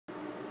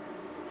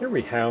Here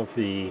we have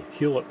the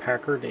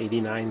Hewlett-Packard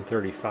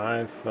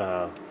 8935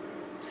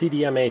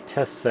 CDMA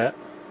test set.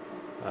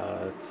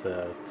 It's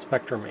a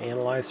spectrum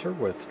analyzer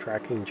with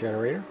tracking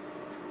generator.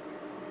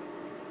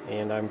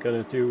 And I'm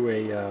going to do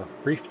a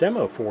brief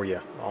demo for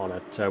you on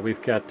it.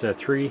 We've got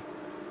three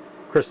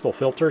crystal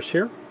filters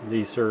here.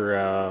 These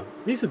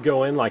would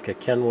go in like a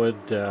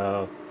Kenwood,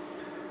 a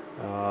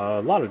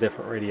lot of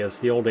different radios.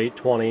 The old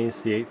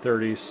 820s, the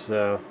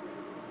 830s,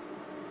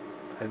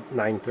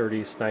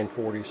 930s,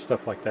 940s,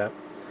 stuff like that.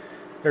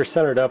 They're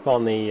centered up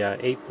on the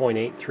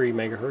 8.83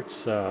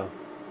 megahertz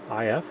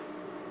IF,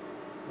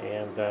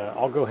 and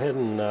I'll go ahead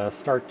and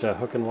start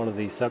hooking one of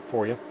these up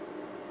for you.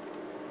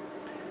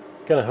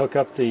 Going to hook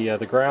up the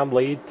ground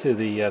lead to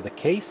the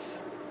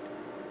case,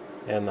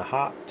 and the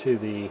hot to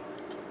the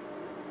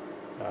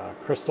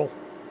crystal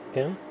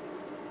pin.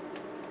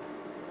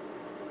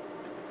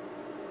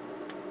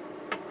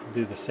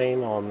 Do the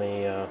same on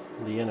the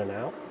in and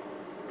out.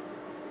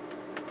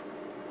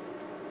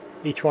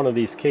 Each one of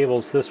these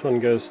cables, this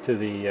one goes to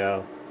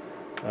the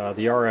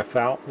RF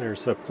out.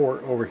 There's a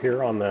port over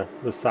here on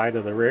the side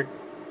of the rig,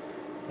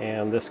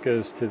 and this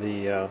goes to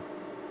the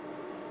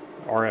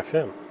RF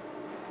in.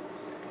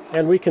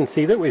 And we can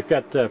see that we've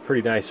got a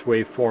pretty nice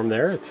waveform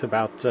there. It's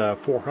about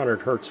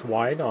 400 hertz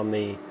wide on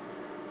the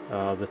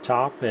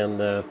top, and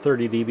the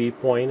 30 dB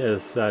point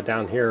is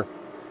down here,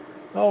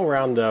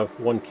 around 1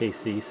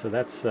 kc. So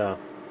that's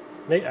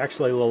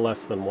actually a little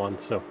less than 1.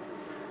 So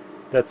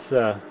that's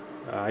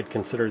I'd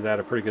consider that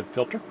a pretty good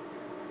filter.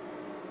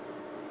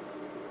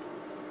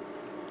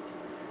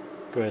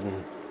 Go ahead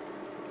and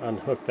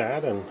unhook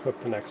that and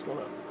hook the next one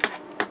up.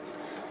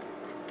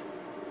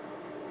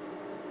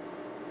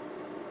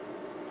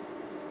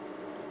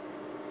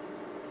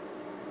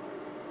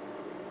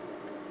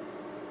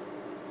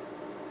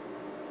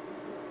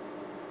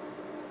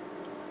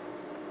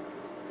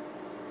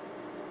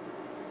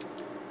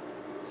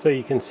 So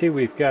you can see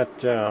we've got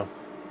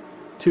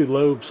 2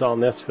 lobes on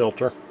this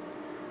filter.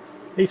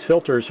 These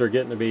filters are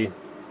getting to be,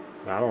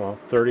 I don't know,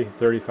 30,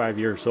 35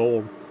 years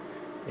old,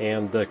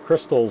 and the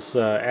crystals,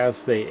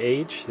 as they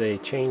age, they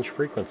change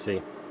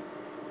frequency,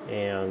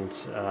 and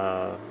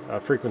a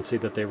frequency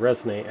that they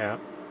resonate at,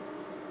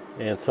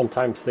 and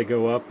sometimes they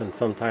go up and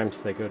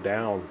sometimes they go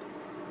down.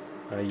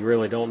 You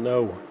really don't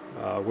know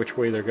which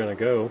way they're going to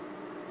go,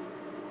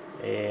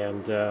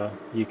 and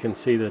you can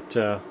see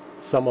that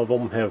some of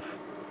them have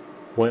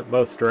went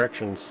both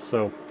directions,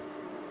 so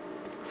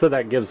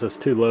that gives us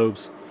 2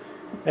 lobes.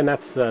 And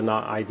that's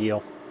not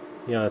ideal.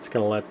 You know, it's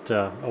going to let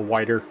a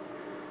wider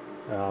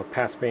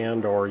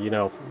passband, or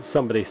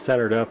somebody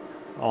centered up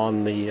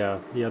on the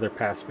other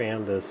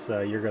passband, as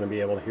you're going to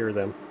be able to hear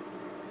them.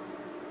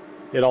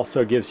 It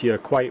also gives you a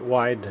quite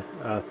wide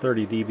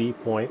 30 dB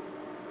point.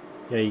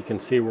 You can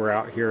see we're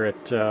out here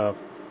at about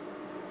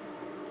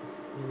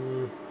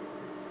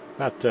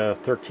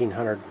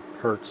 1300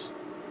 hertz.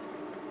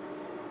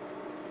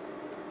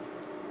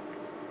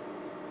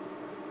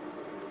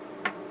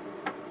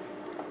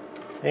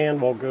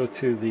 And we'll go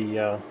to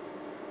the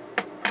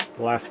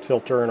last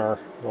filter in our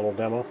little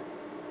demo.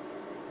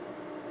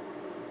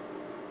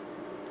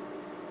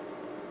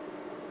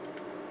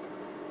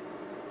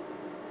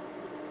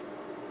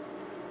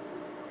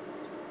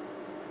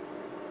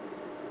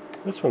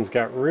 This one's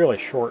got really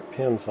short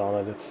pins on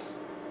it. It's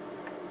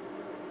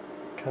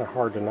kind of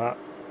hard to not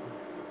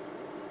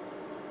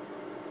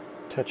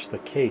touch the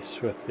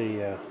case with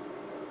the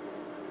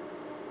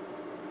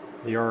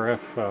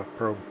RF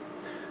probe.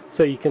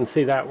 So you can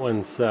see that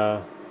one's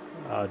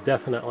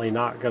definitely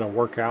not going to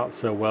work out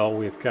so well.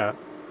 We've got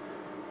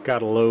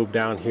a lobe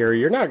down here.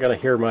 You're not going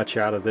to hear much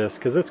out of this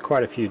because it's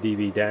quite a few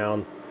dB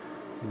down,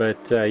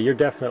 but you're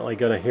definitely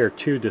going to hear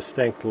 2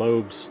 distinct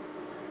lobes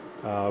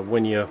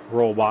when you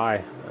roll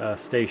by a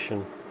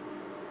station.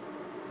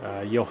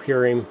 You'll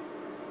hear him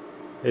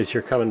as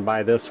you're coming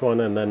by this one,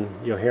 and then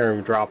you'll hear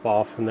him drop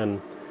off, and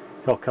then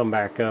he'll come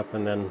back up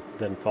and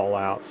then fall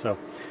out. So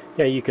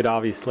yeah, you could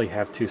obviously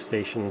have 2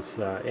 stations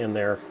in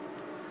there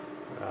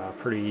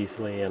pretty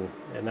easily, and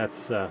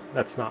that's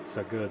not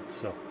so good.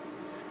 So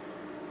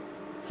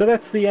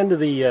that's the end of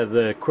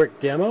the quick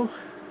demo.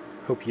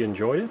 Hope you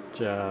enjoyed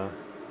it.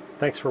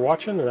 Thanks for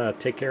watching, and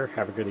take care.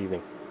 Have a good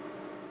evening.